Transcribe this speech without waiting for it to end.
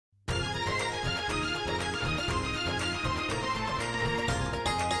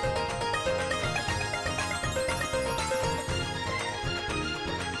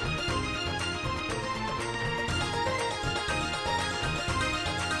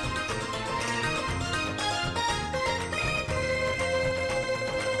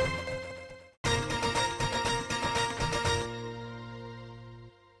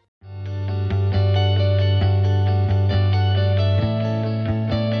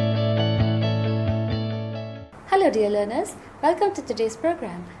Hello dear learners, welcome to today's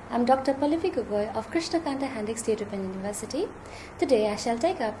program. I am Dr. Pallavi Gogoi of Krishnakanta Handicap State Open University. Today I shall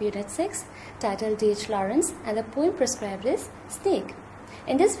take up Unit 6 titled D.H. Lawrence, and the poem prescribed is Snake.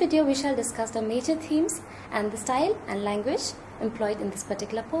 In this video we shall discuss the major themes and the style and language employed in this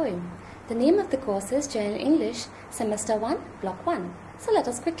particular poem. The name of the course is General English Semester 1 Block 1. So let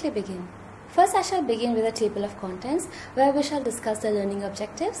us quickly begin. First, I shall begin with a table of contents where we shall discuss the learning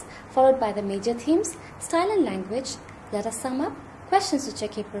objectives, followed by the major themes, style and language. Let us sum up, questions to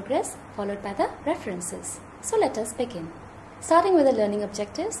check your progress, followed by the references. So let us begin. Starting with the learning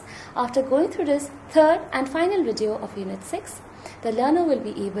objectives, after going through this third and final video of Unit 6, the learner will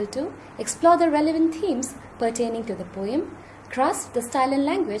be able to explore the relevant themes pertaining to the poem, grasp the style and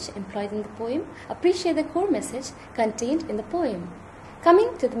language employed in the poem, appreciate the core message contained in the poem.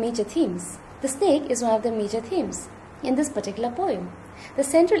 Coming to the major themes. The snake is one of the major themes in this particular poem. The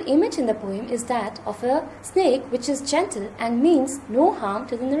central image in the poem is that of a snake which is gentle and means no harm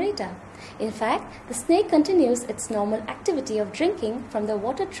to the narrator. In fact, the snake continues its normal activity of drinking from the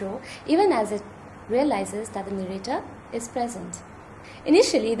water trough even as it realizes that the narrator is present.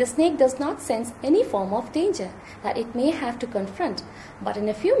 Initially, the snake does not sense any form of danger that it may have to confront, but in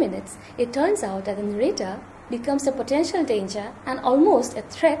a few minutes, it turns out that the narrator becomes a potential danger and almost a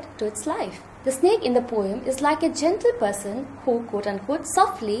threat to its life. The snake in the poem is like a gentle person who quote-unquote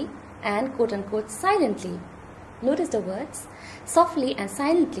softly and quote-unquote silently. Notice the words softly and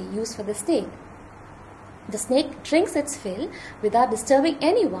silently used for the snake. The snake drinks its fill without disturbing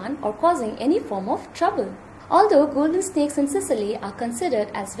anyone or causing any form of trouble. Although golden snakes in Sicily are considered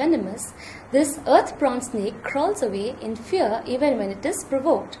as venomous, this earth-bound snake crawls away in fear even when it is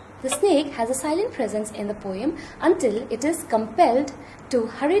provoked. The snake has a silent presence in the poem until it is compelled to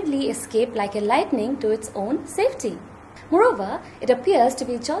hurriedly escape like a lightning to its own safety. Moreover, it appears to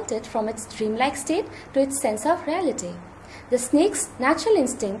be jolted from its dreamlike state to its sense of reality. The snake's natural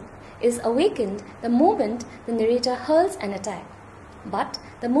instinct is awakened the moment the narrator hurls an attack. But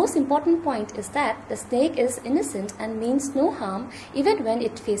the most important point is that the snake is innocent and means no harm even when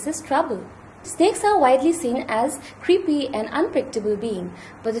it faces trouble. Snakes are widely seen as creepy and unpredictable beings,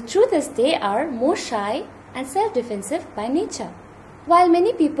 but the truth is they are more shy and self-defensive by nature. While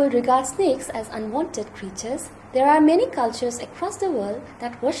many people regard snakes as unwanted creatures, there are many cultures across the world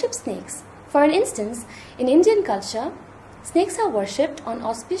that worship snakes. For instance, in Indian culture, snakes are worshipped on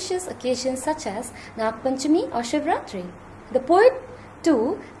auspicious occasions such as Nag Panchami or Shivratri. The poet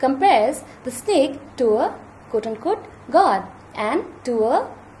too compares the snake to a quote-unquote god and to a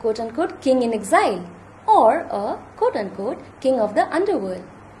quote-unquote king in exile or a quote-unquote king of the underworld.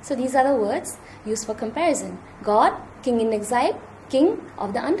 So these are the words used for comparison. God, king in exile, king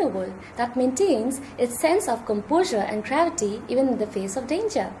of the underworld, that maintains its sense of composure and gravity even in the face of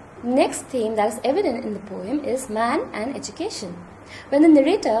danger. Next theme that is evident in the poem is man and education. When the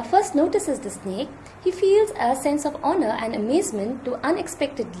narrator first notices the snake, he feels a sense of honor and amazement to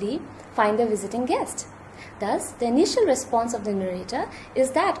unexpectedly find a visiting guest. Thus, the initial response of the narrator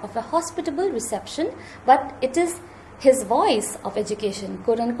is that of a hospitable reception, but it is his voice of education,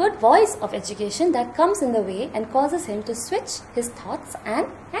 quote-unquote voice of education, that comes in the way and causes him to switch his thoughts and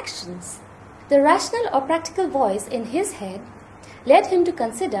actions. The rational or practical voice in his head led him to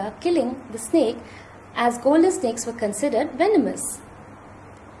consider killing the snake as golden snakes were considered venomous.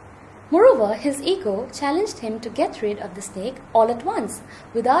 Moreover, his ego challenged him to get rid of the snake all at once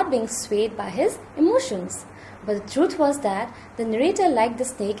without being swayed by his emotions. But the truth was that the narrator liked the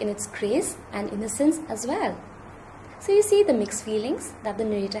snake in its grace and innocence as well. So you see the mixed feelings that the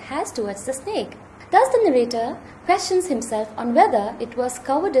narrator has towards the snake. Thus the narrator questions himself on whether it was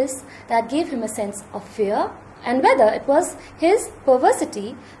cowardice that gave him a sense of fear and whether it was his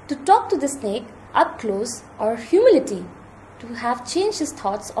perversity to talk to the snake up close or humility to have changed his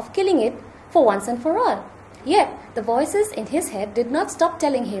thoughts of killing it for once and for all. Yet the voices in his head did not stop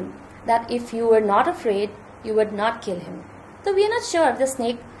telling him that if you were not afraid, you would not kill him. So we are not sure if the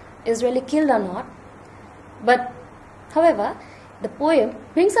snake is really killed or not. But however, the poem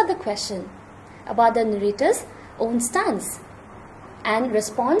brings up the question about the narrator's own stance and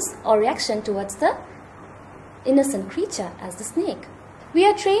response or reaction towards the innocent creature as the snake. We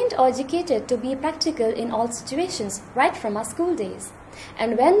are trained or educated to be practical in all situations right from our school days.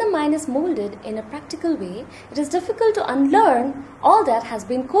 And when the mind is molded in a practical way, it is difficult to unlearn all that has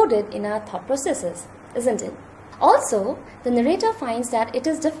been coded in our thought processes, isn't it? Also, the narrator finds that it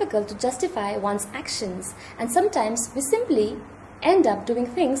is difficult to justify one's actions, and sometimes we simply end up doing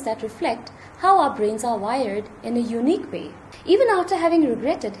things that reflect how our brains are wired in a unique way. Even after having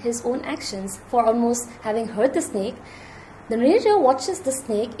regretted his own actions for almost having hurt the snake, The narrator watches the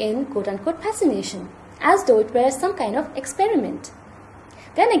snake in quote-unquote fascination, as though it were some kind of experiment.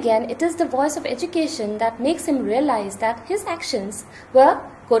 Then again, it is the voice of education that makes him realize that his actions were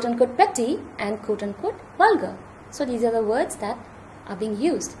quote-unquote petty and quote-unquote vulgar. So these are the words that are being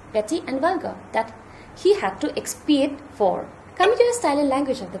used, petty and vulgar, that he had to expiate for. Coming to the style and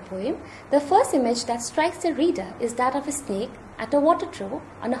language of the poem, the first image that strikes the reader is that of a snake at a water trough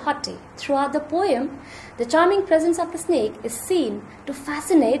on a hot day. Throughout the poem, the charming presence of the snake is seen to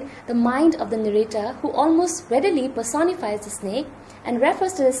fascinate the mind of the narrator, who almost readily personifies the snake and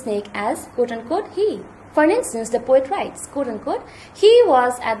refers to the snake as quote-unquote he. For instance, the poet writes, quote-unquote, he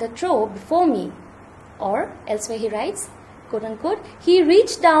was at the trough before me. Or elsewhere he writes, quote-unquote, he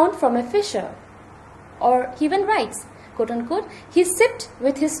reached down from a fissure. Or he even writes, quote-unquote, he sipped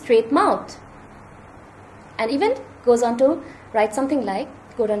with his straight mouth. And even goes on to write something like,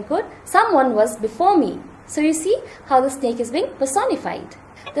 quote-unquote, someone was before me. So you see how the snake is being personified.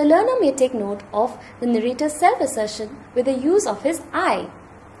 The learner may take note of the narrator's self-assertion with the use of his I,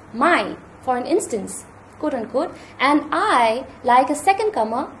 my, for an instance, quote-unquote, and I like a second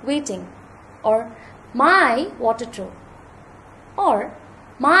comer waiting, or my water trough, or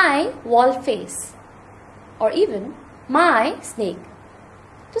my wall face, or even my snake,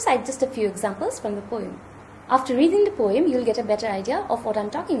 to cite just a few examples from the poem. After reading the poem, you'll get a better idea of what I'm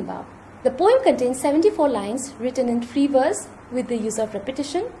talking about. The poem contains 74 lines written in free verse with the use of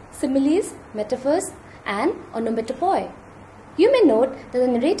repetition, similes, metaphors, and onomatopoeia. You may note that the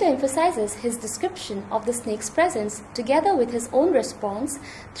narrator emphasizes his description of the snake's presence together with his own response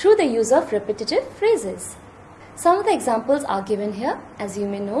through the use of repetitive phrases. Some of the examples are given here, as you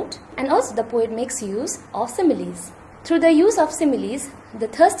may note, and also the poet makes use of similes. Through the use of similes, the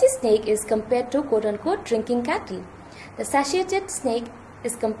thirsty snake is compared to quote-unquote drinking cattle. The satiated snake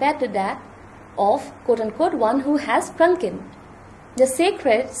is compared to that of quote-unquote one who has drunken. The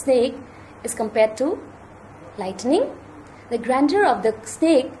sacred snake is compared to lightning. The grandeur of the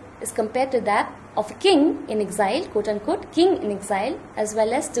snake is compared to that of a king in exile, quote-unquote king in exile, as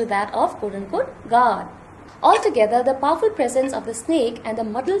well as to that of quote-unquote God. Altogether, the powerful presence of the snake and the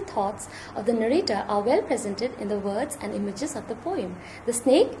muddled thoughts of the narrator are well presented in the words and images of the poem. The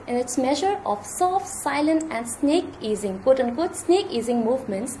snake, in its measure of soft, silent and snake-easing, quote-unquote snake-easing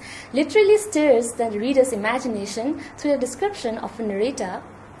movements, literally stirs the reader's imagination through the description of a narrator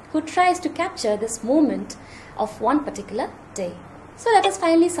who tries to capture this moment of one particular day. So let us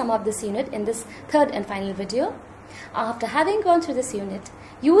finally sum up this unit in this third and final video. After having gone through this unit,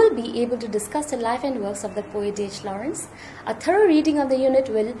 you will be able to discuss the life and works of the poet D.H. Lawrence. A thorough reading of the unit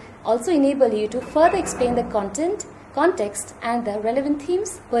will also enable you to further explain the content, context, and the relevant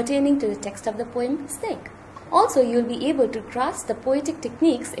themes pertaining to the text of the poem Snake. Also, you will be able to grasp the poetic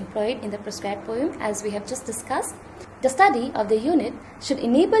techniques employed in the prescribed poem as we have just discussed. The study of the unit should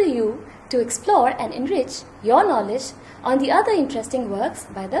enable you to explore and enrich your knowledge on the other interesting works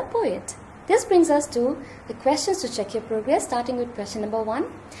by the poet. This brings us to the questions to check your progress, starting with question number 1.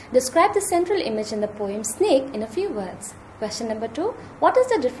 Describe the central image in the poem Snake in a few words. Question number 2. What is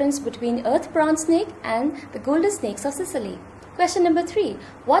the difference between earth-brown snake and the golden snakes of Sicily? Question number 3.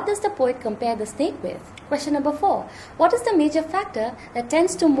 What does the poet compare the snake with? Question number 4. What is the major factor that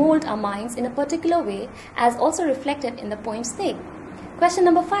tends to mold our minds in a particular way, as also reflected in the poem Snake? Question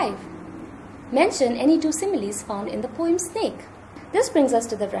number 5. Mention any two similes found in the poem Snake. This brings us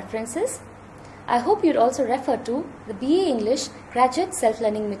to the references. I hope you'd also refer to the BA English Graduate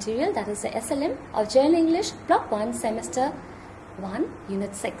Self-Learning Material, that is the SLM of General English Block 1 Semester 1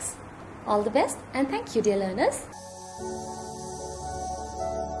 Unit 6. All the best and thank you, dear learners.